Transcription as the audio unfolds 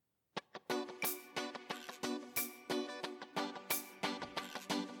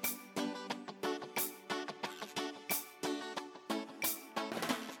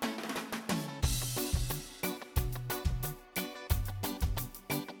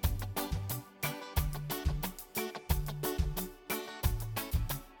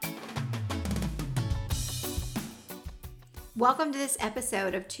Welcome to this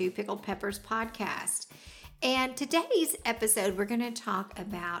episode of Two Pickled Peppers podcast. And today's episode, we're going to talk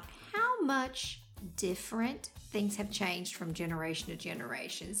about how much different things have changed from generation to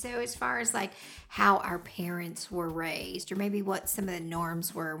generation. So as far as like how our parents were raised, or maybe what some of the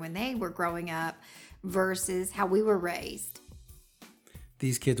norms were when they were growing up versus how we were raised.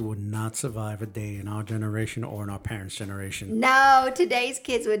 These kids would not survive a day in our generation or in our parents' generation. No, today's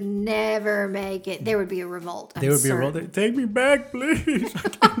kids would never make it. There would be a revolt. There would be a revolt. Take me back, please.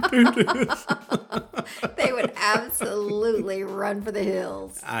 I can't do this. They would absolutely run for the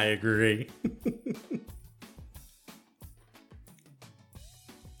hills. I agree.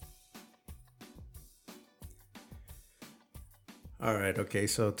 All right, okay,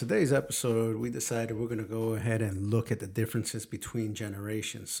 so today's episode, we decided we're going to go ahead and look at the differences between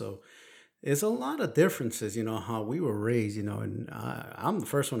generations. So there's a lot of differences, how we were raised, and I'm the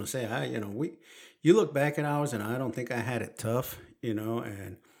first one to say, you look back at ours and I don't think I had it tough,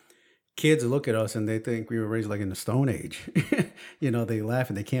 and kids look at us and they think we were raised like in the Stone Age. They laugh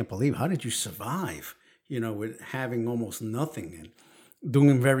and they can't believe, how did you survive, with having almost nothing and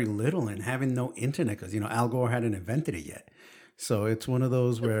doing very little and having no internet because, Al Gore hadn't invented it yet. So it's one of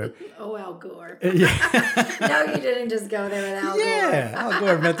those where... Oh, Al Gore. Yeah. No, you didn't just go there with Al Gore. Yeah, Al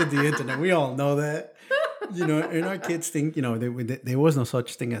Gore invented the internet. We all know that. And our kids think, there was no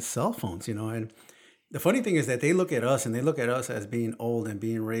such thing as cell phones, And the funny thing is that they look at us and they look at us as being old and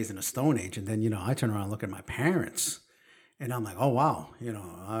being raised in a Stone Age. And then, I turn around and look at my parents and I'm like, oh, wow.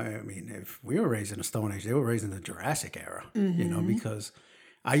 If we were raised in a Stone Age, they were raised in the Jurassic era, because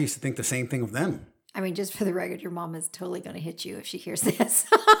I used to think the same thing of them. Just for the record, your mom is totally going to hit you if she hears this.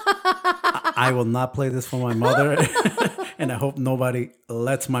 I will not play this for my mother, and I hope nobody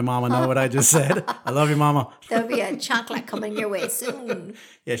lets my mama know what I just said. I love you, mama. There'll be a chocolate coming your way soon.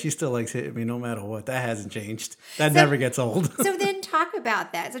 Yeah, she still likes hitting me no matter what. That hasn't changed. That never gets old. So then talk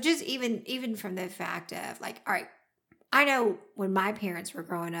about that. So just even from the fact of like, all right, I know when my parents were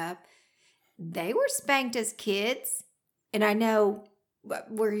growing up, they were spanked as kids, and I know...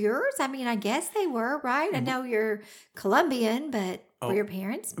 Were yours? I guess they were, right? I know you're Colombian, but were your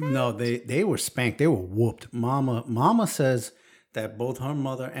parents spanked? No, they were spanked. They were whooped. Mama says that both her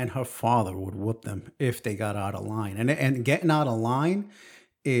mother and her father would whoop them if they got out of line. And getting out of line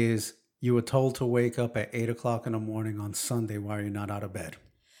is you were told to wake up at 8 o'clock in the morning on Sunday while you're not out of bed.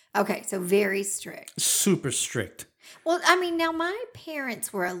 Okay, so very strict. Super strict. Well, now my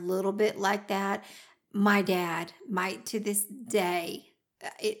parents were a little bit like that. My dad might, to this day...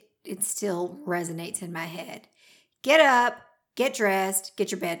 It still resonates in my head. Get up, get dressed,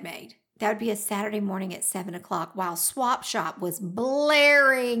 get your bed made. That would be a Saturday morning at 7 o'clock while Swap Shop was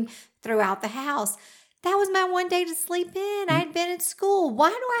blaring throughout the house. That was my one day to sleep in. I had been at school. Why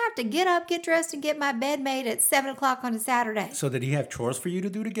do I have to get up, get dressed, and get my bed made at 7 o'clock on a Saturday? So did he have chores for you to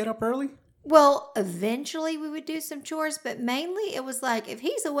do to get up early? Well, eventually we would do some chores, but mainly it was like, if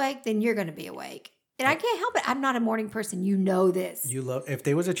he's awake, then you're going to be awake. And I can't help it. I'm not a morning person. You know this. If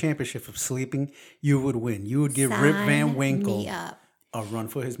there was a championship of sleeping, you would win. You would give Rip Van Winkle a run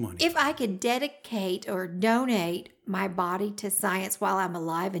for his money. If I could dedicate or donate my body to science while I'm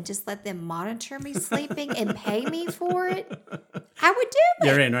alive and just let them monitor me sleeping and pay me for it, I would do it.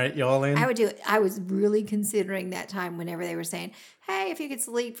 You're in, right? You all in? I would do it. I was really considering that time whenever they were saying, hey, if you could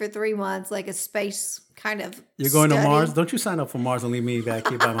sleep for 3 months, like a space kind of You're going to Mars? Don't you sign up for Mars and leave me back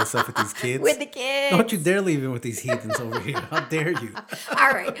here by myself with these kids. With the kids. Don't you dare leave me with these heathens over here. How dare you?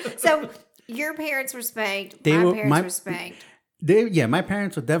 All right. So your parents were spanked. My parents were spanked. My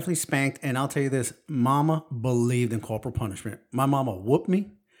parents were definitely spanked. And I'll tell you this, Mama believed in corporal punishment. My mama whooped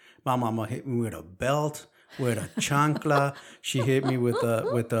me. My mama hit me with a belt, with a chancla. She hit me with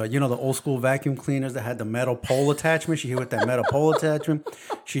the old school vacuum cleaners that had the metal pole attachment. She hit with that metal pole attachment.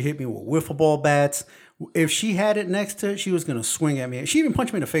 She hit me with wiffle ball bats. If she had it next to her, she was going to swing at me. She even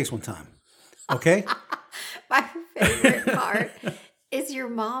punched me in the face one time. Okay? My favorite part is your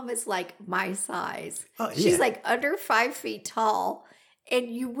mom is like my size. She's like under 5 feet tall. And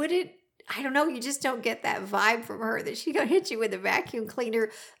you wouldn't, I don't know, you just don't get that vibe from her that she's going to hit you with a vacuum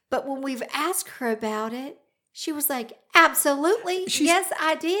cleaner. But when we've asked her about it, she was like, absolutely. Yes,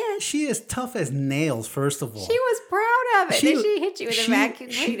 I did. She is tough as nails, first of all. She was proud of it. That she hit you with a vacuum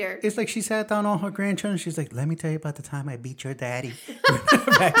cleaner. It's like she sat down on her grandchildren. She's like, let me tell you about the time I beat your daddy with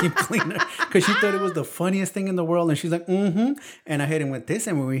a vacuum cleaner. Because she thought it was the funniest thing in the world. And she's like, mm-hmm. And I hit him with this.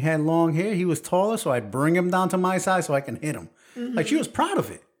 And when we had long hair, he was taller. So I'd bring him down to my size so I can hit him. Mm-hmm. Like, she was proud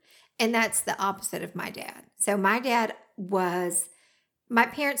of it. And that's the opposite of my dad. So my dad was... My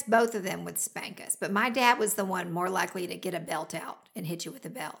parents, both of them would spank us, but my dad was the one more likely to get a belt out and hit you with a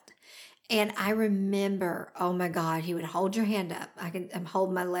belt. And I remember, oh my God, he would hold your hand up. I'm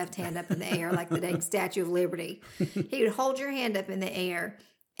holding my left hand up in the air like the dang Statue of Liberty. He would hold your hand up in the air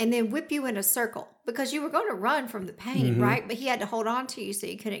and then whip you in a circle because you were going to run from the pain, right? But he had to hold on to you so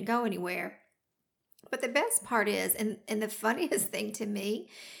you couldn't go anywhere. But the best part is, and the funniest thing to me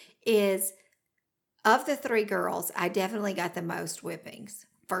is, of the 3 girls, I definitely got the most whippings,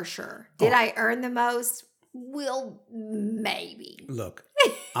 for sure. Did I earn the most? Well, maybe. Look,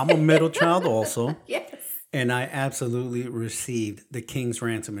 I'm a middle child also. Yes. And I absolutely received the king's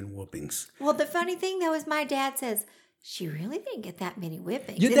ransom and whoopings. Well, the funny thing, though, is my dad says, she really didn't get that many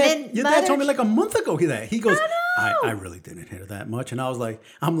whippings. Your dad told me like a month ago that. He goes, I really didn't hit her that much. And I was like,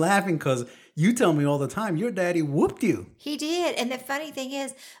 I'm laughing because you tell me all the time, your daddy whooped you. He did. And the funny thing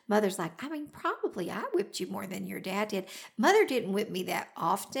is, Mother's like, I mean, probably I whipped you more than your dad did. Mother didn't whip me that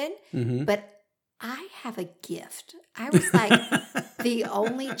often, but I have a gift. I was like the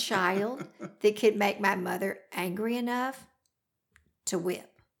only child that could make my mother angry enough to whip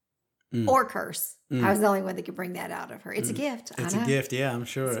or curse. I was the only one that could bring that out of her. It's a gift. It's a gift, yeah, I'm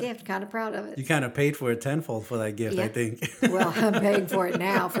sure. It's a gift. Kind of proud of it. You kind of paid for it tenfold for that gift, I think. Well, I'm paying for it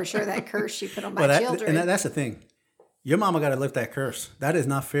now for sure. That curse she put on my children. And that's the thing. Your mama got to lift that curse. That is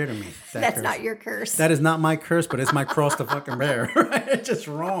not fair to me. That's curse. not your curse. That is not my curse, but it's my cross to fucking bear. Right? It's just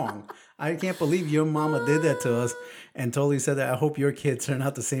wrong. I can't believe your mama did that to us and totally said that. I hope your kids turn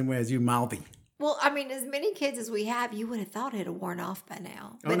out the same way as you, mouthy. Well, I mean, as many kids as we have, you would have thought it had worn off by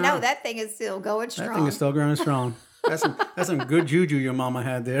now. But no, that thing is still going strong. That thing is still going strong. That's some good juju your mama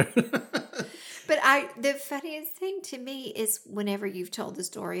had there. But the funniest thing to me is whenever you've told the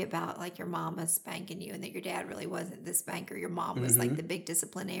story about like your mama spanking you and that your dad really wasn't the spanker, your mom was like the big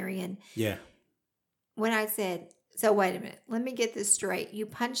disciplinarian. Yeah. When I said, so wait a minute, let me get this straight. You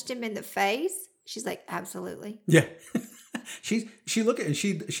punched him in the face? She's like, absolutely. Yeah. she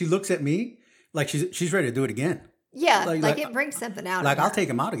looks at me like she's ready to do it again. Yeah, like it brings something out. Like of her. I'll take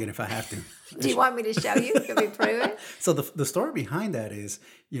him out again if I have to. Do you want me to show you? Can we prove it? So the story behind that is,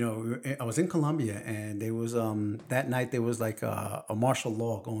 I was in Colombia and there was that night there was like a martial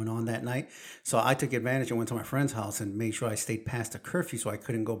law going on that night. So I took advantage and went to my friend's house and made sure I stayed past the curfew so I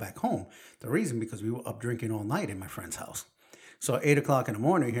couldn't go back home. The reason because we were up drinking all night in my friend's house. So at 8 o'clock in the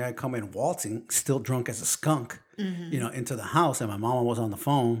morning, here I come in waltzing, still drunk as a skunk, into the house, and my mama was on the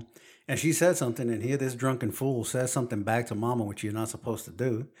phone. And she said something, and here this drunken fool says something back to mama, which you're not supposed to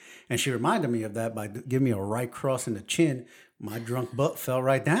do. And she reminded me of that by giving me a right cross in the chin. My drunk butt fell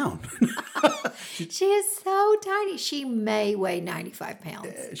right down. She is so tiny. She may weigh 95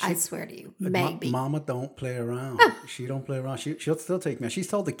 pounds. I swear to you. Maybe. Mama don't play around. She don't play around. She'll still take me. She's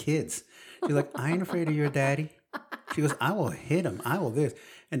told the kids. She's like, I ain't afraid of your daddy. She goes, I will hit him. I will this.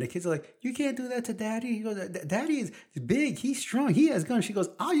 And the kids are like, you can't do that to daddy. He goes, daddy is big. He's strong. He has guns. She goes,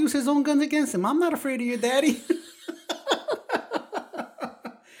 I'll use his own guns against him. I'm not afraid of your daddy.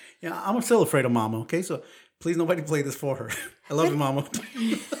 Yeah, I'm still afraid of mama. Okay, so please nobody play this for her. I love you, mama. But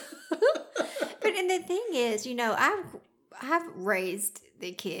and the thing is, I've raised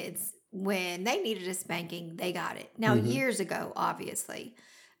the kids when they needed a spanking, they got it. Now, years ago, obviously.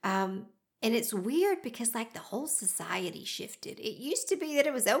 And it's weird because like the whole society shifted. It used to be that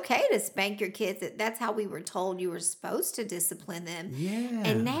it was okay to spank your kids. That's how we were told you were supposed to discipline them. Yeah.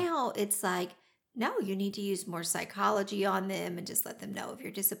 And now it's like, no, you need to use more psychology on them and just let them know of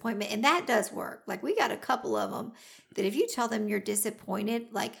your disappointment. And that does work. Like we got a couple of them that if you tell them you're disappointed,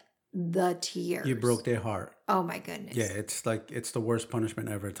 like the tears. You broke their heart. Oh my goodness. Yeah, it's the worst punishment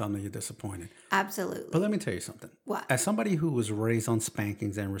ever. Tell them you're disappointed. Absolutely. But let me tell you something. What? As somebody who was raised on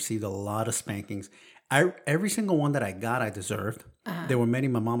spankings and received a lot of spankings, every single one that I got, I deserved. There were many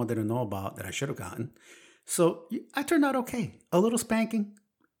my mama didn't know about that I should have gotten. So I turned out okay. A little spanking,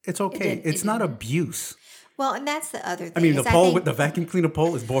 it's okay. It's not abuse. Well, and that's the other thing. I mean, the pole with the vacuum cleaner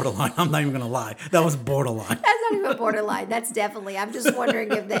pole is borderline. I'm not even going to lie. That was borderline. That's not even borderline. That's definitely. I'm just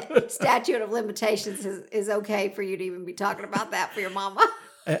wondering if the statute of limitations is okay for you to even be talking about that for your mama.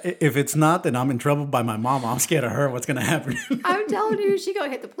 If it's not, then I'm in trouble by my mama. I'm scared of her. What's going to happen? I'm telling you, she's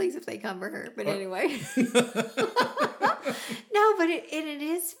going to hit the police if they come for her. But anyway. No, but it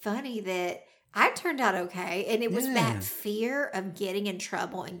is funny that I turned out okay. And it was that fear of getting in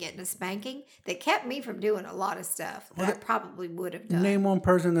trouble and getting a spanking that kept me from doing a lot of stuff that I probably would have done. Name one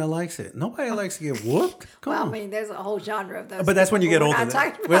person that likes it. Nobody likes to get whooped. Come on. I mean, there's a whole genre of those. But that's when you get older. We're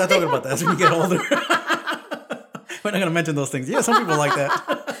not talking about that. That's when you get older. We're not going to mention those things. Yeah, some people like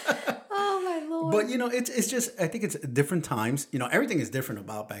that. Oh, my Lord. But, it's just, I think it's different times. Everything is different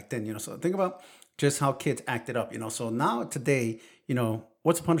about back then, So think about just how kids acted up, So now today,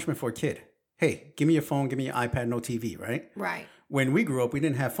 what's the punishment for a kid? Hey, give me your phone, give me your iPad, no TV, right? Right. when we grew up, we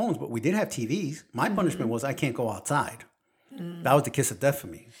didn't have phones, but we did have TVs. My punishment was I can't go outside. That was the kiss of death for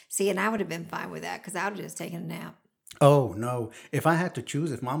me. See, and I would have been fine with that because I would have just taken a nap. Oh, no. If I had to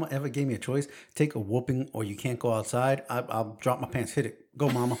choose, if mama ever gave me a choice, take a whooping or you can't go outside, I'll drop my pants, hit it. Go,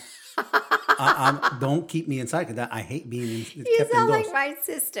 mama. Don't keep me inside because I hate being You kept sound indoors. like my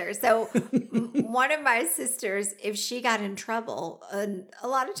sister. So one of my sisters, if she got in trouble, a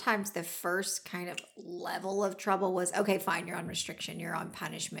lot of times the first kind of level of trouble was, okay, fine, you're on restriction, you're on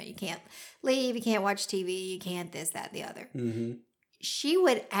punishment. You can't leave, you can't watch TV, you can't this, that, the other. Mm-hmm. She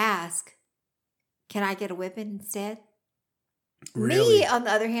would ask, can I get a whipping instead? Really? Me, on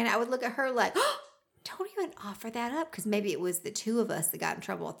the other hand, I would look at her like, oh, don't even offer that up because maybe it was the two of us that got in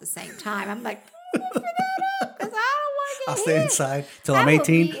trouble at the same time. I'm like, don't offer that up because I don't want to get I'll hit. stay inside till I I'm will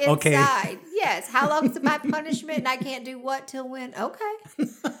 18. be Okay. inside. Yes. How long is my punishment and I can't do what till when? Okay.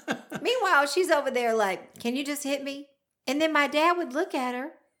 Meanwhile, she's over there like, can you just hit me? And then my dad would look at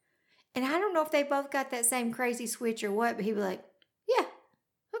her and I don't know if they both got that same crazy switch or what, but he'd be like, yeah,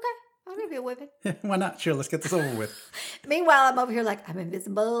 okay, I'll give you a whipping. Why not? Sure, let's get this over with. Meanwhile, I'm over here like, I'm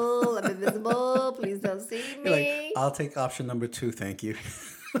invisible. I'm invisible. Please don't see You're like, me. I'll take option number 2, thank you.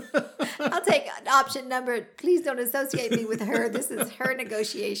 I'll take option number. Please don't associate me with her. This is her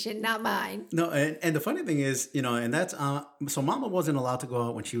negotiation, not mine. No, and the funny thing is, and that's, so mama wasn't allowed to go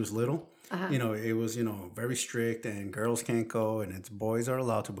out when she was little. Uh-huh. It was, very strict and girls can't go and it's boys are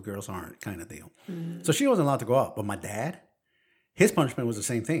allowed to, but girls aren't kind of deal. Mm-hmm. So she wasn't allowed to go out. But my dad, his punishment was the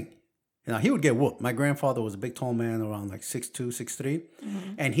same thing. He would get whooped. My grandfather was a big, tall man, around like 6'2", 6'3",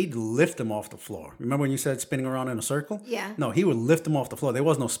 and he'd lift him off the floor. Remember when you said spinning around in a circle? Yeah. No, he would lift him off the floor. There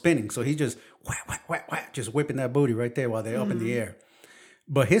was no spinning, so he just whack, whack, whack, whack, just whipping that booty right there while they're up in the air.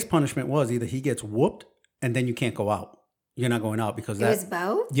 But his punishment was either he gets whooped and then you can't go out. You're not going out because It was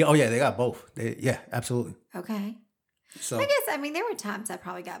both? Yeah, oh yeah, they got both. Yeah, absolutely. Okay. So I guess, there were times I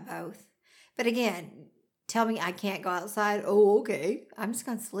probably got both. But again, tell me I can't go outside. Oh, okay. I'm just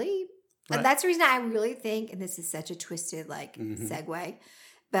going to sleep. Right. And that's the reason I really think, and this is such a twisted segue,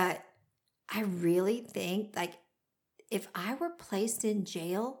 but I really think if I were placed in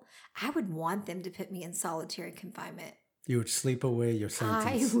jail, I would want them to put me in solitary confinement. you would sleep away your sentence.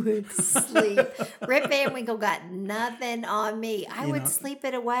 I would sleep. Rip Van Winkle got nothing on me. I would sleep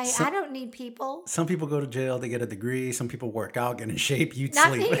it away. I don't need people. Some people go to jail, they get a degree. Some people work out, get in shape. You'd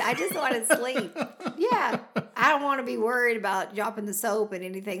Not sleep. me. I just want to sleep. Yeah. I don't want to be worried about dropping the soap and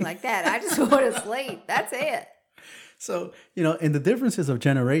anything like that. I just want to sleep. That's it. So, and the differences of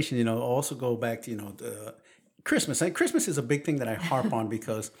generation, also go back to, the Christmas. And Christmas is a big thing that I harp on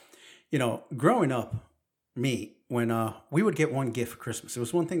because, growing up, when we would get one gift for Christmas. It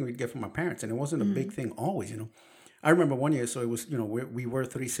was one thing we'd get from our parents, and it wasn't a big thing always, I remember one year, so it was, we were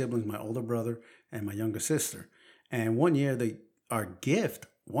 3 siblings, my older brother and my younger sister. And one year,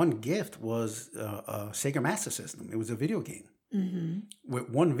 one gift was a Sega Master System. It was a video game. With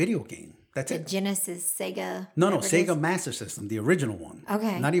one video game. That's The it. Genesis, Sega. No, whatever it Sega is. Master System, the original one.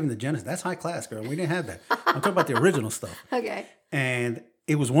 Okay. Not even the Genesis. That's high class, girl. We didn't have that. I'm talking about the original stuff. Okay. And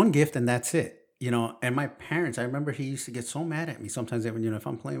it was one gift and that's it. And my parents, I remember he used to get so mad at me sometimes when, if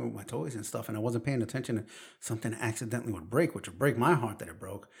I'm playing with my toys and stuff and I wasn't paying attention and something accidentally would break, which would break my heart that it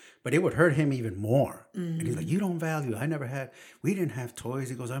broke, but it would hurt him even more. And he's like, you don't value, we didn't have toys.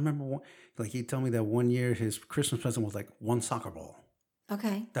 He goes, I remember he'd tell me that one year his Christmas present was like one soccer ball.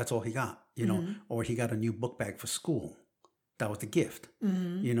 Okay. That's all he got, or he got a new book bag for school. That was the gift,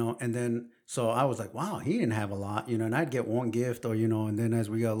 and then, so I was like, wow, he didn't have a lot, and I'd get one gift or, and then as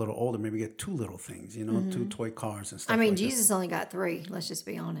we got a little older, maybe get 2 little things, 2 toy cars and stuff. Jesus only got 3. Let's just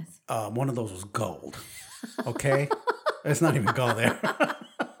be honest. One of those was gold. Okay. It's not even gold there.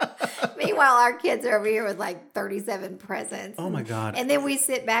 Meanwhile, our kids are over here with 37 presents. Oh my God. And then we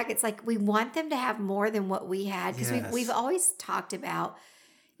sit back. It's like we want them to have more than what we had. Because Yes. we've always talked about,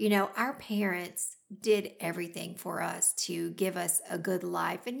 our parents did everything for us to give us a good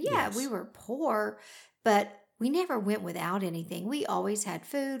life. And Yes. we were poor, but we never went without anything. We always had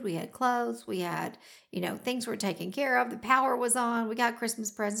food. We had clothes. We had, things were taken care of. The power was on. We got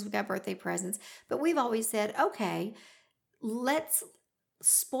Christmas presents. We got birthday presents. But we've always said, okay, let's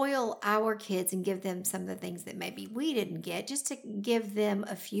spoil our kids and give them some of the things that maybe we didn't get, just to give them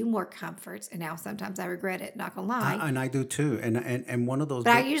a few more comforts. And now sometimes I regret it, not gonna lie. And I do too. And one of those.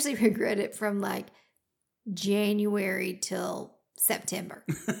 But I usually regret it from January till September.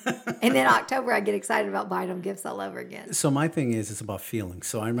 And then October, I get excited about buying them gifts all over again. So my thing is, it's about feelings.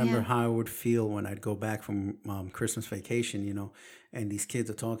 So I remember Yeah. how I would feel when I'd go back from Christmas vacation, and these kids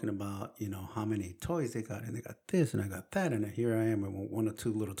are talking about, how many toys they got, and they got this, and I got that, and here I am with one or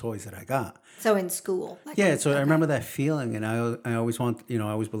two little toys that I got. So in school. Yeah, so I remember that feeling, and I always I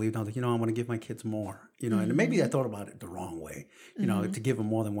always believed, I was like, I want to give my kids more, and maybe I thought about it the wrong way, to give them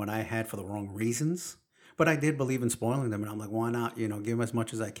more than what I had for the wrong reasons. But I did believe in spoiling them, and I'm like, why not, give them as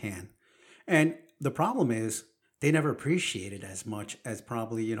much as I can. And the problem is, they never appreciate it as much as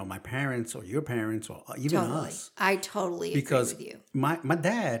probably, my parents or your parents or even us. I totally agree with you. My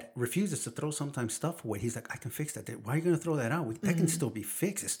dad refuses to throw sometimes stuff away. He's like, I can fix that. Why are you going to throw that out? That can still be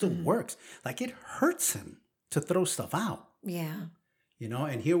fixed. It still works. Like, it hurts him to throw stuff out. Yeah.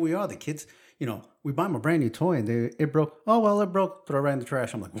 And here we are, the kids, we buy them a brand new toy and it broke. Oh, well, it broke. Throw it right in the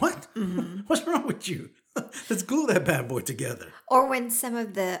trash. I'm like, what? What's wrong with you? Let's glue that bad boy together. Or when some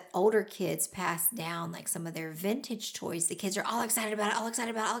of the older kids pass down like some of their vintage toys, the kids are all excited about it, all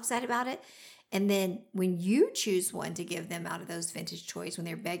excited about it. And then when you choose one to give them out of those vintage toys, when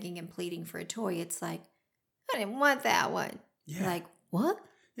they're begging and pleading for a toy, it's like, I didn't want that one. Yeah. Like, what?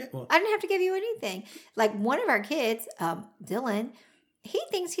 Yeah, well, I didn't have to give you anything. Like one of our kids, Dylan, he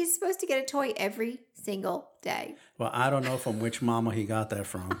thinks he's supposed to get a toy every single day. Well, I don't know from which mama he got that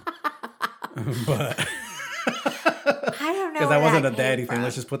from. But I don't know. Because that wasn't a daddy thing.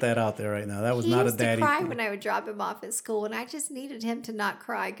 Let's just put that out there right now. That was not a daddy thing. He used to cry thing. when I would drop him off at school, and I just needed him to not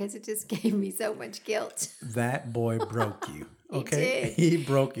cry because it just gave me so much guilt. That boy broke you. Okay, He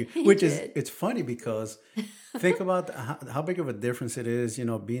broke you. It's funny because think about how big of a difference it is.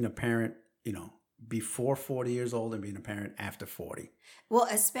 Being a parent. Before 40 years old and being a parent after 40. Well,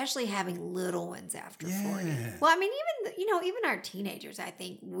 especially having little ones after 40. Well, I mean, even our teenagers, I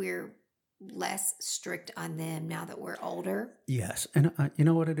think we're less strict on them now that we're older. Yes. And you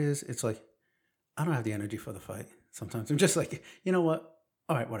know what it is? It's like, I don't have the energy for the fight. Sometimes I'm just like, you know what?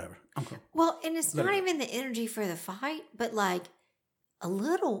 All right, whatever. I'm cool. Well, and it's not even the energy for the fight, but like a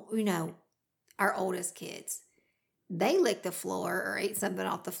little, our oldest kids, they licked the floor or ate something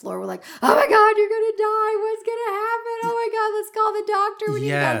off the floor. We're like, oh my God, you're going to die. What's going to happen? Oh my God, let's call the doctor. We need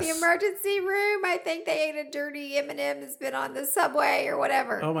to go to the emergency room. I think they ate a dirty M&M that's been on the subway or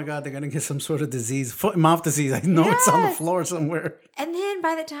whatever. Oh my God, they're going to get some sort of disease, foot and mouth disease. I know it's on the floor somewhere. And then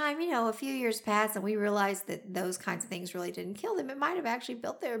by the time, a few years pass and we realized that those kinds of things really didn't kill them, it might have actually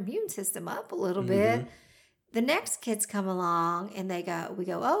built their immune system up a little bit. The next kids come along and we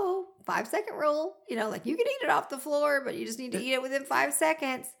go, 5-second rule. Like you can eat it off the floor, but you just need to eat it within 5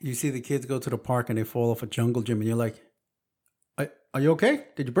 seconds. You see the kids go to the park and they fall off a jungle gym and you're like, are you okay?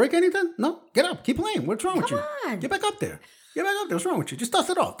 Did you break anything? No? Get up. Keep playing. What's wrong with you? Come on. Get back up there. What's wrong with you? Just dust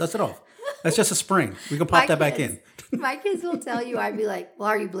it off. That's just a spring. We can pop that back in. My kids will tell you, I'd be like, well,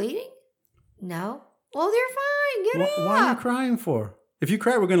 are you bleeding? No. Well, they're fine. Get up. Why are you crying for? If you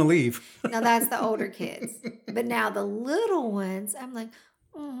cry, we're going to leave. Now, that's the older kids. But now the little ones, I'm like,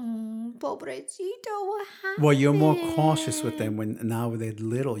 pobrecito, what happened? Well, you're more cautious with them now they're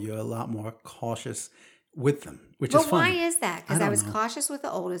little. You're a lot more cautious with them, which is funny. But why is that? Because I was cautious with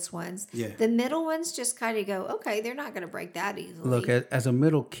the oldest ones. Yeah. The middle ones just kind of go, okay, they're not going to break that easily. Look, as a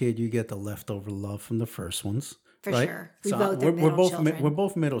middle kid, you get the leftover love from the first ones. For right? sure. We're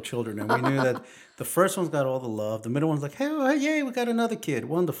both middle children, and we knew that the first one's got all the love. The middle one's like, hey, yay, we got another kid.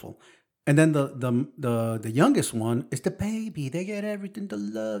 Wonderful. And then the youngest one is the baby. They get everything, the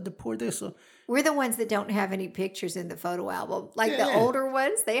love, the poor this. So. We're the ones that don't have any pictures in the photo album. Like the older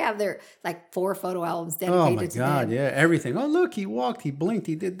ones, they have their 4 photo albums dedicated to them. Oh my God, yeah, everything. Oh, look, he walked, he blinked,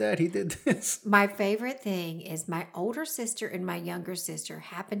 he did that, he did this. My favorite thing is my older sister and my younger sister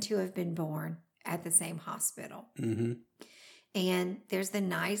happen to have been born at the same hospital. Mm-hmm. And there's the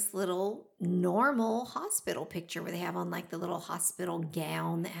nice little normal hospital picture where they have on the little hospital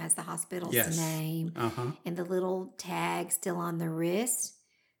gown that has the hospital's name and the little tag still on the wrist.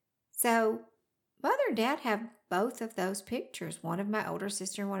 So Mother and Dad have both of those pictures, one of my older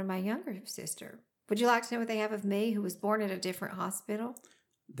sister and one of my younger sister. Would you like to know what they have of me, who was born at a different hospital?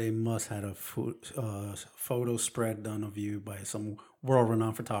 They must have a photo spread done of you by some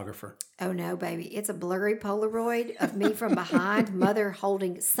world-renowned photographer. Oh, no, baby. It's a blurry Polaroid of me from behind, Mother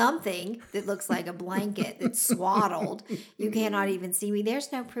holding something that looks like a blanket that's swaddled. You cannot even see me.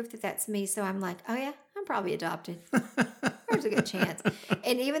 There's no proof that that's me. So I'm like, oh, yeah, I'm probably adopted. There's a good chance.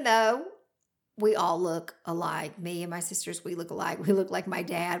 And even though we all look alike, me and my sisters, we look alike. We look like my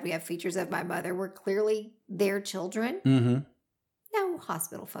dad. We have features of my mother. We're clearly their children. Mm-hmm. No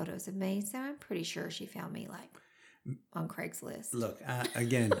hospital photos of me, so I'm pretty sure she found me on Craigslist. Look,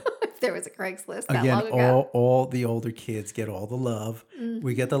 again, There was a Craigslist that Again, long ago. all the older kids get all the love.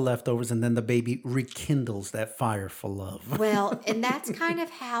 We get the leftovers, and then the baby rekindles that fire for love. Well, and that's kind of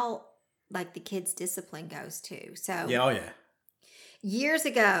how like the kids' discipline goes too. So Yeah, oh yeah. years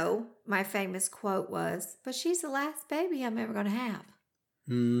ago, my famous quote was, "But she's the last baby I'm ever going to have."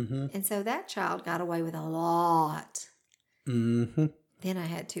 Mm-hmm. And so that child got away with a lot. Mm-hmm. Then I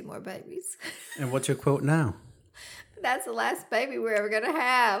had 2 more babies. And what's your quote now? That's the last baby we're ever going to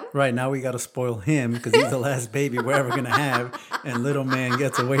have. Right, now we got to spoil him because he's the last baby we're ever going to have. And little man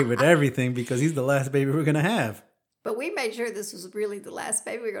gets away with everything because he's the last baby we're going to have. But we made sure this was really the last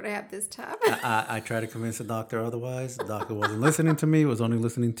baby we were going to have this time. I tried to convince the doctor otherwise. The doctor wasn't listening to me, was only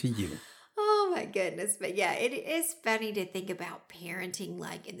listening to you. Oh my goodness. But yeah, it is funny to think about parenting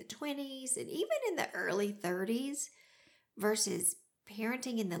like in the 20s and even in the early 30s versus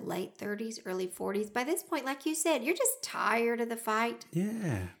parenting in the late 30s, early 40s. By this point, like you said, you're just tired of the fight.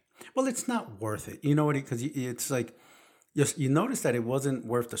 Yeah. Well, it's not worth it. You know what? Because it's like, you notice that it wasn't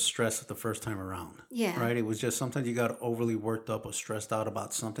worth the stress of the first time around. Yeah. Right? It was just sometimes you got overly worked up or stressed out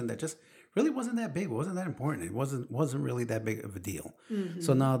about something that just really wasn't that big. It wasn't that important. It wasn't really that big of a deal. Mm-hmm.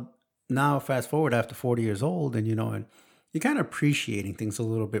 So now fast forward after 40 years old and, and you're kind of appreciating things a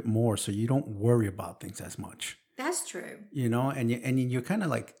little bit more. So you don't worry about things as much. That's true. And you're kind of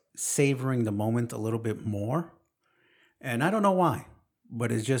like savoring the moment a little bit more. And I don't know why,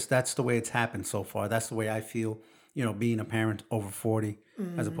 but it's just, that's the way it's happened so far. That's the way I feel, being a parent over 40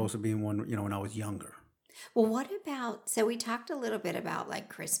 as opposed to being one, when I was younger. Well, what about, so we talked a little bit about like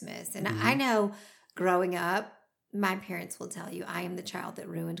Christmas. And I know growing up, my parents will tell you I am the child that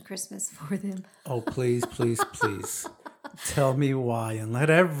ruined Christmas for them. Oh, please, please, please. Tell me why and let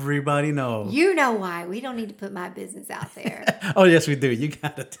everybody know. You know why. We don't need to put my business out there. Oh, yes, we do. You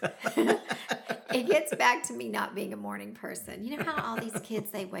got to tell. It gets back to me not being a morning person. You know how all these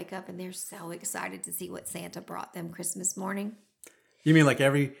kids, they wake up and they're so excited to see what Santa brought them Christmas morning? You mean like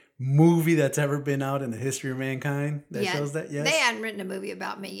every movie that's ever been out in the history of mankind that shows that? Yes. They hadn't written a movie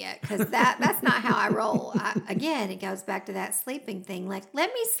about me yet because that's not how I roll. Again, it goes back to that sleeping thing. Like,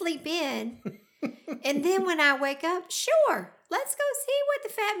 let me sleep in. And then when I wake up, sure, let's go see what the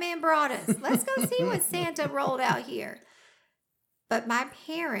fat man brought us. Let's go see what Santa rolled out here. But my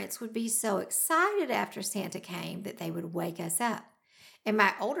parents would be so excited after Santa came that they would wake us up. And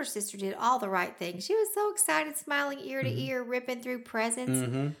my older sister did all the right things. She was so excited, smiling ear to ear, ripping through presents.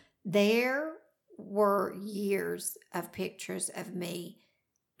 Mm-hmm. There were years of pictures of me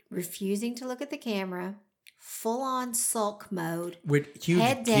refusing to look at the camera, full on sulk mode, with huge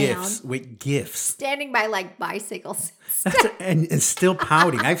head gifts, down, with gifts, standing by like bicycles. and still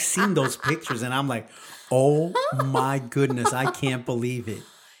pouting. I've seen those pictures, and I'm like, oh my goodness, I can't believe it.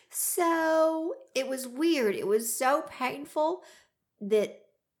 So it was weird. It was so painful that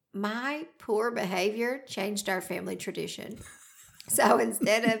my poor behavior changed our family tradition. So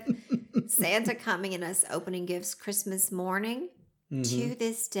instead of Santa coming and us opening gifts Christmas morning, to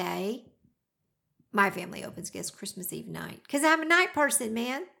this day, my family opens gifts Christmas Eve night. Because I'm a night person,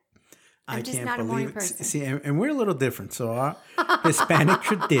 man. I'm just not a morning person. See, and we're a little different. So our Hispanic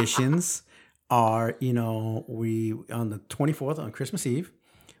traditions are, we on the 24th on Christmas Eve,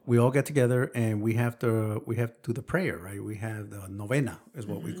 we all get together and we have to do the prayer, right? We have the novena is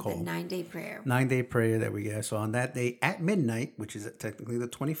what we call the 9-day prayer. 9-day prayer that we get. So on that day at midnight, which is technically the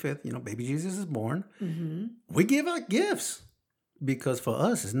 25th, baby Jesus is born. We give out gifts because for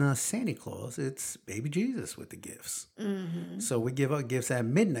us it's not Santa Claus, it's baby Jesus with the gifts. So we give out gifts at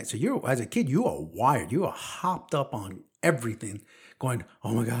midnight. So you're, as a kid, you are wired. You are hopped up on everything, going,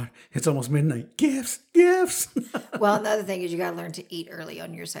 oh my God, it's almost midnight. Gifts. Well, another thing is you got to learn to eat early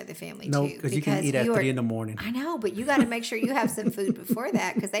on your side of the family, No, too. because you can eat at 3 in the morning. I know, but you got to make sure you have some food before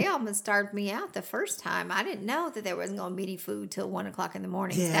that because they almost starved me out the first time. I didn't know that there wasn't going to be any food till 1 o'clock in the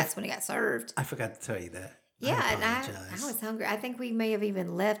morning. Yeah. That's when it got served. I forgot to tell you that. Yeah, and I was hungry. I think we may have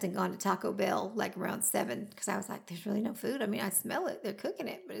even left and gone to Taco Bell like around 7 because I was like, there's really no food. I mean, I smell it. They're cooking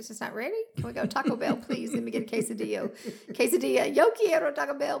it, but it's just not ready. Can we go to Taco Bell, please? Let me get a quesadilla. Yo quiero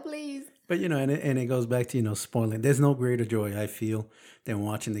Taco Bell, please. But, and it goes back to, spoiling. There's no greater joy, I feel, than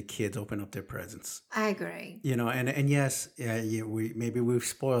watching the kids open up their presents. I agree. And yes, we've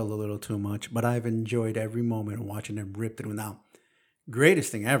spoiled a little too much, but I've enjoyed every moment of watching them rip through. Now,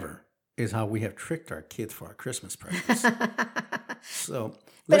 greatest thing ever is how we have tricked our kids for our Christmas presents.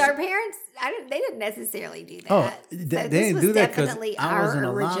 But our parents, they didn't necessarily do that. Oh, they didn't do that because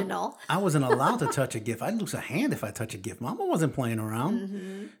I wasn't allowed to touch a gift. I'd lose a hand if I touch a gift. Mama wasn't playing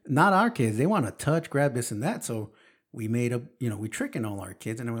around. Not our kids. They want to touch, grab this and that. So we made we tricking all our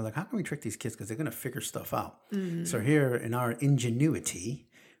kids. And then we're like, how can we trick these kids? Because they're going to figure stuff out. So here in our ingenuity,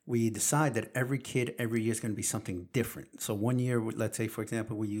 we decide that every kid every year is going to be something different. So one year, let's say, for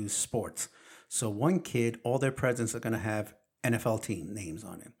example, we use sports. So one kid, all their presents are going to have NFL team names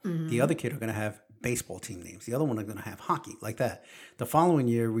on it. The other kid are going to have baseball team names. The other one are going to have hockey, like that. The following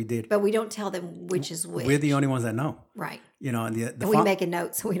year, we did. But we don't tell them which is which. We're the only ones that know. Right. You know, and we make a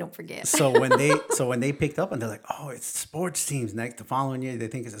note so we don't forget. So when they picked up and they're like, oh, it's sports teams. Next, the following year, they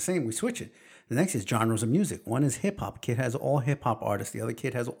think it's the same. We switch it. The next is genres of music. One is hip hop. Kid has all hip hop artists. The other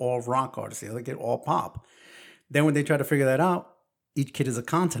kid has all rock artists. The other kid all pop. Then when they try to figure that out, each kid is a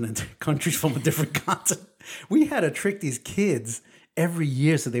continent. Countries from a different continent. We had to trick these kids every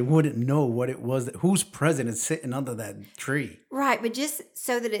year so they wouldn't know what it was, whose president is sitting under that tree. Right, but just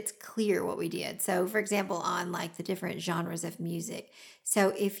so that it's clear what we did. So, for example, on like the different genres of music.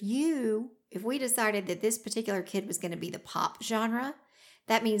 So if we decided that this particular kid was going to be the pop genre,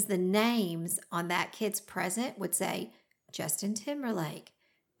 that means the names on that kid's present would say Justin Timberlake,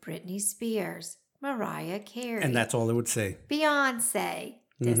 Britney Spears, Mariah Carey. And that's all it would say. Beyonce,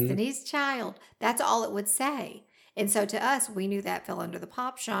 Destiny's Child. That's all it would say. And so to us, we knew that fell under the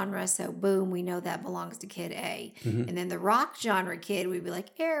pop genre. So boom, we know that belongs to kid A. And then the rock genre kid, we'd be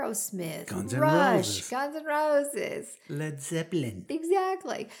like Aerosmith, Guns N' Rush, Roses. Guns N' Roses. Led Zeppelin.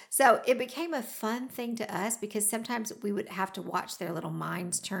 Exactly. So it became a fun thing to us because sometimes we would have to watch their little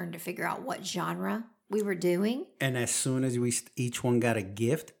minds turn to figure out what genre we were doing. And as soon as we each one got a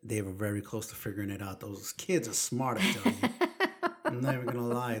gift, they were very close to figuring it out. Those kids are smart, I tell you. I'm not even going to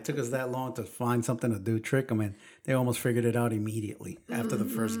lie. It took us that long to find something to trick them, and they almost figured it out immediately after the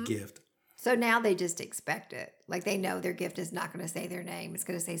first gift. So now they just expect it. Like they know their gift is not going to say their name. It's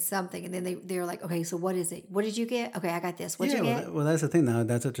going to say something. And then they're like, okay, so what is it? What did you get? Okay, I got this. What'd you get? Well, that's the thing now.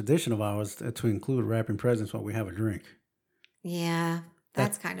 That's a tradition of ours to include wrapping presents while we have a drink. Yeah,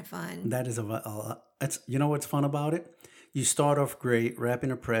 that's kind of fun. That is it's, you know what's fun about it? You start off great,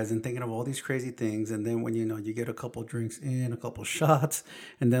 wrapping a present, thinking of all these crazy things, and then when you get a couple drinks in, a couple shots,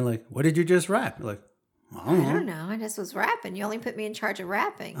 and then like, what did you just wrap? You're like, I don't know. I just was wrapping. You only put me in charge of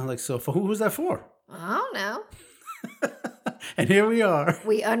wrapping. I'm like, so for who was that for? I don't know. And here we are.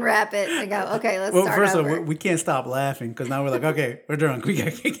 We unwrap it and go, okay, let's start first over. of all, we can't stop laughing because now we're like, okay, we're drunk. We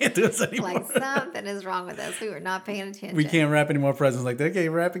can't do this anymore. Like something is wrong with us. We were not paying attention. We can't wrap any more presents like that. Okay,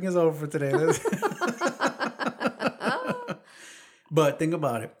 wrapping is over for today. But think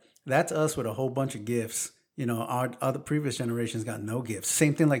about it. That's us with a whole bunch of gifts. You know, our other previous generations got no gifts.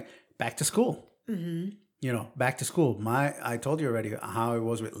 Same thing like back to school. You know, back to school. I told you already how it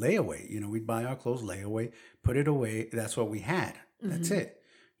was with layaway. You know, we'd buy our clothes layaway, put it away. That's what we had. That's it.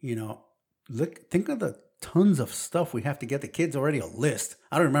 You know, think of the tons of stuff we have to get the kids already a list.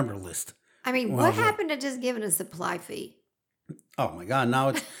 I don't remember a list. I mean, what happened to just giving a supply fee? Oh my God.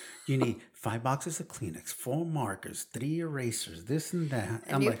 Now you need 5 boxes of Kleenex, 4 markers, 3 erasers, this and that.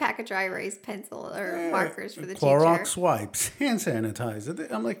 A new pack of dry erase pencil or markers for the Clorox teacher. Swipes, hand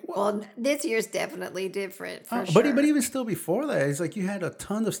sanitizer. I'm like, what? Well, this year's definitely different for But sure. even still before that, it's like you had a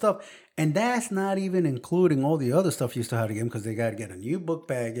ton of stuff. And that's not even including all the other stuff you still have to get them because they got to get a new book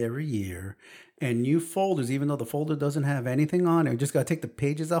bag every year and new folders, even though the folder doesn't have anything on it. You just got to take the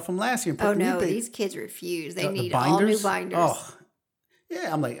pages out from last year and put the new these kids refuse. They need all new binders. Oh,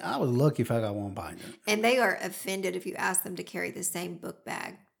 yeah, I'm like, I was lucky if I got one binder. And they are offended if you ask them to carry the same book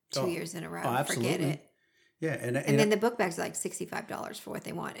bag 2 years in a row. Absolutely. Forget it. Yeah, and then the book bag's like $65 for what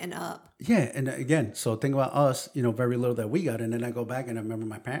they want and up. Yeah, and again, so think about us, you know, very little that we got. And then I go back and I remember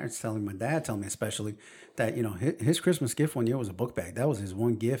my dad telling me especially that, you know, his Christmas gift one year was a book bag. That was his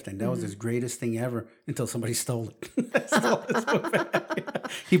one gift, and that was his greatest thing ever until somebody stole it. Stole his book bag.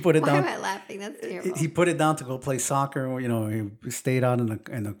 He put it down. Why am I laughing? That's terrible. He put it down to go play soccer. You know, he stayed out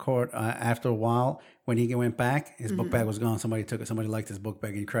in the court after a while. When he went back, his book bag was gone. Somebody took it. Somebody liked his book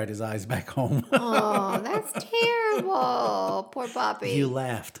bag and he cried his eyes back home. Oh, that's terrible. Poor Poppy. You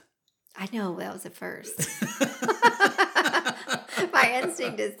laughed. I know. That was at first. My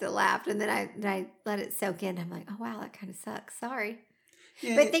instinct is to laugh. And then I let it soak in. I'm like, oh, wow, that kind of sucks. Sorry.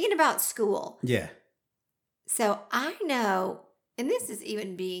 Yeah. But thinking about school. Yeah. So I know, and this is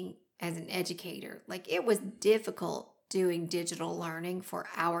even being as an educator, like it was difficult doing digital learning for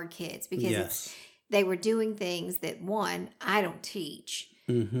our kids because they were doing things that, one, I don't teach.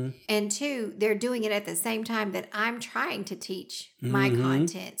 And 2, they're doing it at the same time that I'm trying to teach my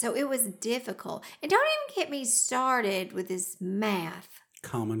content. So it was difficult. And don't even get me started with this math.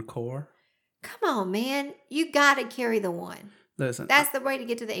 Common Core. Come on, man. You got to carry the one. Listen, that's the way to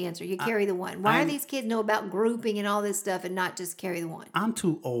get to the answer. You carry the one. Why do these kids know about grouping and all this stuff and not just carry the one? I'm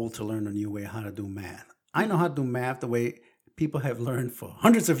too old to learn a new way how to do math. I know how to do math the way people have learned for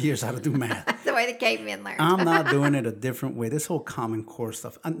hundreds of years how to do math. That's the way the cavemen learned. I'm not doing it a different way. This whole Common Core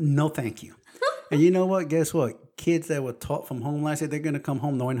stuff, no thank you. And you know what? Guess what? Kids that were taught from home last year, they're going to come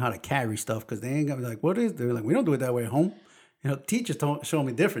home knowing how to carry stuff because they ain't going to be like, what is? They're like, we don't do it that way at home. You know, teachers show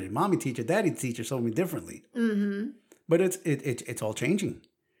me differently. Mommy teacher, daddy teacher show me differently. Mm-hmm. But it's all changing.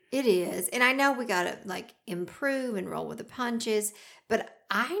 It is. And I know we got to like improve and roll with the punches. But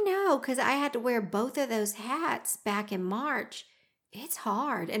I know because I had to wear both of those hats back in March. It's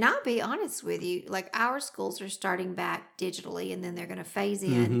hard. And I'll be honest with you, like our schools are starting back digitally and then they're going to phase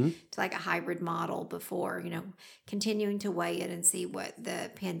in to like a hybrid model before, continuing to weigh it and see what the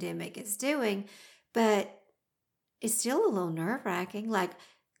pandemic is doing. But it's still a little nerve wracking. Like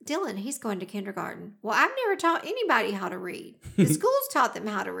Dylan, he's going to kindergarten. Well, I've never taught anybody how to read. The schools taught them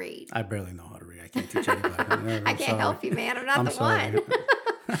how to read. I barely know how to read. I can't teach anybody. I can't help you, man. I'm not the one.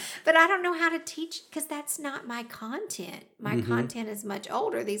 But I don't know how to teach because that's not my content. My content is much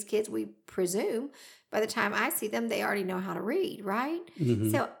older. These kids, we presume, by the time I see them, they already know how to read, right?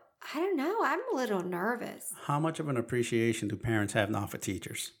 So I don't know. I'm a little nervous. How much of an appreciation do parents have now for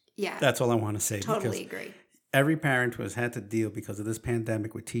teachers? Yeah. That's all I want to say. Totally agree. Every parent who has had to deal because of this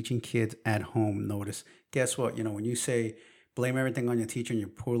pandemic with teaching kids at home notice. Guess what? When you say blame everything on your teacher and your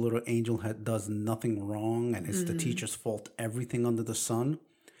poor little angel does nothing wrong and it's the teacher's fault, everything under the sun.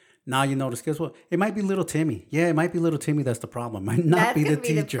 Now you notice, guess what? It might be little Timmy. Yeah, it might be little Timmy that's the problem. It might not be the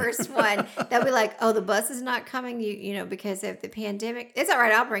teacher. That's going to be the first one. They'll be like, oh, the bus is not coming, because of the pandemic. It's all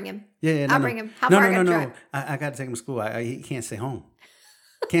right. I'll bring him. Yeah, I'll bring him. How far I got to drive? I got to take him to school. He can't stay home.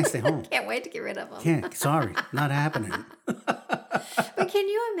 Can't stay home. Can't wait to get rid of him. Sorry, not happening. But can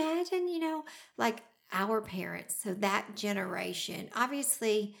you imagine, like our parents, so that generation,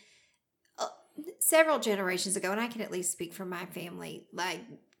 obviously several generations ago, and I can at least speak for my family, like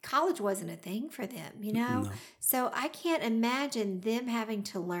college wasn't a thing for them, No. So I can't imagine them having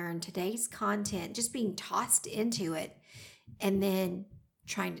to learn today's content, just being tossed into it and then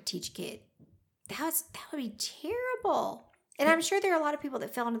trying to teach a kid. That would be terrible. And I'm sure there are a lot of people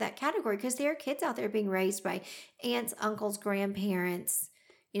that fell into that category because there are kids out there being raised by aunts, uncles, grandparents,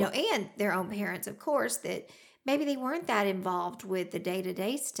 and their own parents, of course, that maybe they weren't that involved with the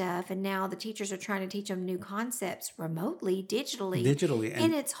day-to-day stuff. And now the teachers are trying to teach them new concepts remotely, digitally.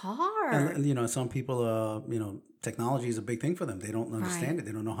 And it's hard. And some people, technology is a big thing for them. They don't understand it.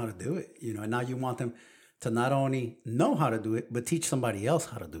 They don't know how to do it. And now you want them to not only know how to do it, but teach somebody else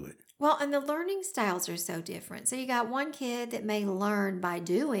how to do it. Well, and the learning styles are so different. So you got one kid that may learn by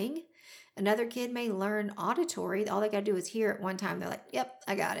doing. Another kid may learn auditory. All they got to do is hear it one time. They're like, yep,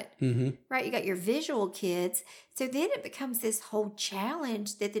 I got it. Right? You got your visual kids. So then it becomes this whole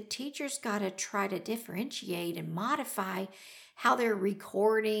challenge that the teacher's got to try to differentiate and modify how they're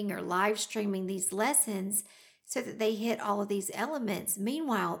recording or live streaming these lessons so that they hit all of these elements.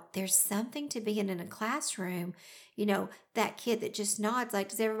 Meanwhile, there's something to being in a classroom. That kid that just nods, like,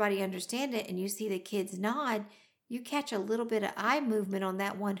 does everybody understand it? And you see the kids nod. You catch a little bit of eye movement on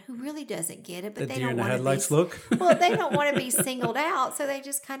that one who really doesn't get it, but they don't want to be. Well, they don't want to be singled out, so they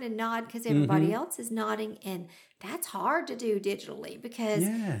just kind of nod because everybody else is nodding, and that's hard to do digitally because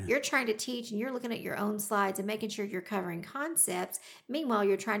you're trying to teach and you're looking at your own slides and making sure you're covering concepts. Meanwhile,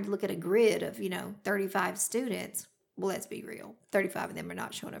 you're trying to look at a grid of 35 students. Well, let's be real. 35 of them are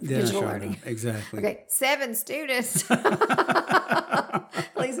not showing up for digital learning. Exactly. Okay, 7 students.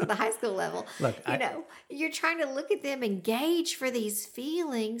 At least at the high school level. Look, you're trying to look at them, engage for these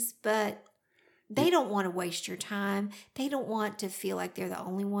feelings, but they don't want to waste your time. They don't want to feel like they're the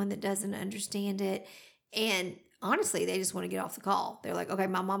only one that doesn't understand it. And honestly, they just want to get off the call. They're like, okay,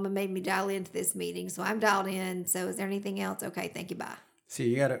 my mama made me dial into this meeting, so I'm dialed in. So is there anything else? Okay, thank you, bye. See,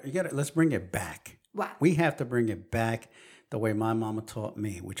 you gotta, let's bring it back. Wow. We have to bring it back the way my mama taught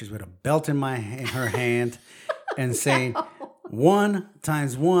me, which is with a belt in her hand and saying, 1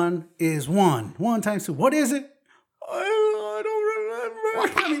 times 1 is 1. 1 times 2, what is it? I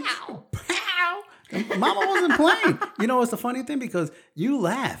don't remember. Wow. Pow. Mama wasn't playing. It's the funny thing because you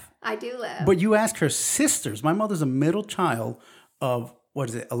laugh. I do laugh. But you ask her sisters. My mother's a middle child of,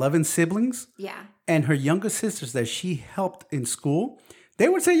 11 siblings? Yeah. And her younger sisters that she helped in school, they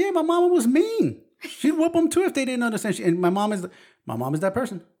would say, yeah, my mama was mean. She'd whoop them too if they didn't understand. And my mom is that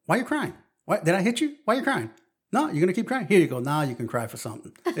person. Why are you crying? What, did I hit you? Why are you crying? No, you're going to keep crying. Here you go. Now you can cry for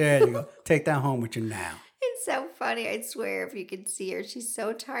something. There you go. Take that home with you now. It's so funny. I swear, if you could see her, she's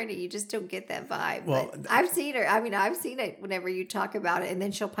so tiny. You just don't get that vibe. Well, but I've seen her. I've seen it whenever you talk about it, and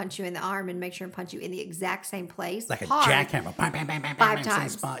then she'll punch you in the arm and make sure and punch you in the exact same place. Like a jackhammer. Bang, bang, bang, bang, 5 bang,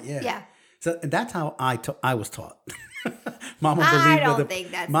 times. Same spot. Yeah. Yeah. So that's how I was taught. Mama I believed don't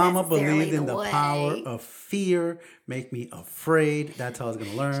think that's Mama necessarily believed in the the power way. of fear, make me afraid. That's how I was going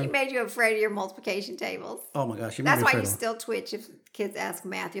to She learn. made you afraid of your multiplication tables. Oh my gosh, she made That's me why afraid you of. still twitch if kids ask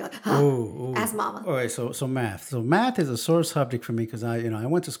math. You're like, Ooh. ask mama. All right, so math. So math is a sore subject for me because I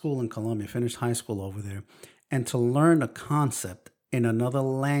went to school in Colombia, finished high school over there, and to learn a concept in another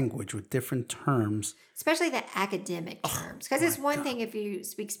language with different terms. Especially the academic terms. Because it's one thing if you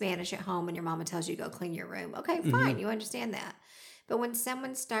speak Spanish at home and your mama tells you to go clean your room. Okay, fine, you understand that. But when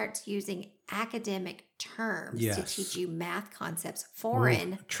someone starts using academic terms to Yes. teach you math concepts,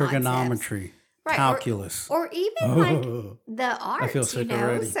 foreign Trigonometry, concepts, right, calculus. or even like Oh, the arts, feel sick you know.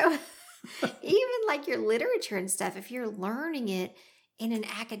 already. So even like your literature and stuff, if you're learning it in an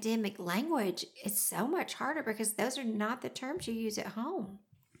academic language, it's so much harder because those are not the terms you use at home.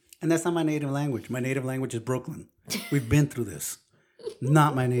 and that's not my native language. My native language is Brooklyn. We've been through this.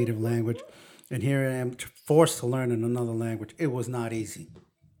 Not my native language. And here I am forced to learn in another language. It was not easy.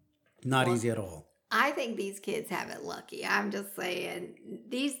 Not easy at all. I think these kids have it lucky. I'm just saying,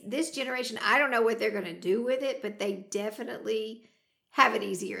 this generation, I don't know what they're going to do with it, but they definitely have it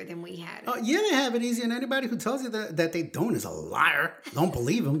easier than we had it. Oh, yeah, they have it easy. And anybody who tells you that they don't is a liar. Don't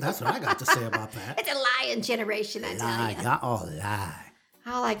believe them. That's what I got to say about that. It's a lying generation, I tell Lie. you. Lie.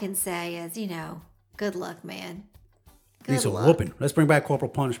 All I can say is, good luck, man. Needs Good a luck. whooping. Let's bring back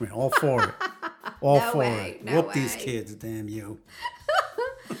corporal punishment. All for it. All No for way, it. no Whoop these way. kids, damn you.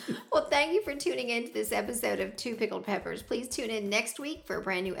 Well, thank you for tuning in to this episode of Two Pickled Peppers. Please tune in next week for a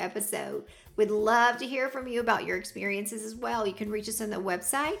brand new episode. We'd love to hear from you about your experiences as well. You can reach us on the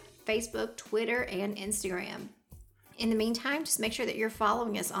website, Facebook, Twitter, and Instagram. In the meantime, just make sure that you're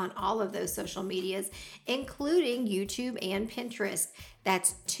following us on all of those social medias, including YouTube and Pinterest.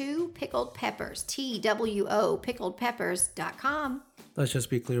 That's Two Pickled Peppers, TWO, pickledpeppers.com. Let's just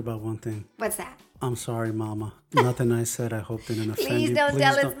be clear about one thing. What's that? I'm sorry, Mama. Nothing I said I hope didn't offend Please you. don't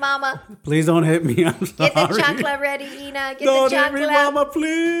tell us, Mama. Please don't hit me. I'm sorry. Get the chocolate ready, Ina. Get Don't the hit me, chocolate. Mama,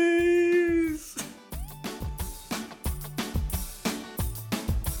 please.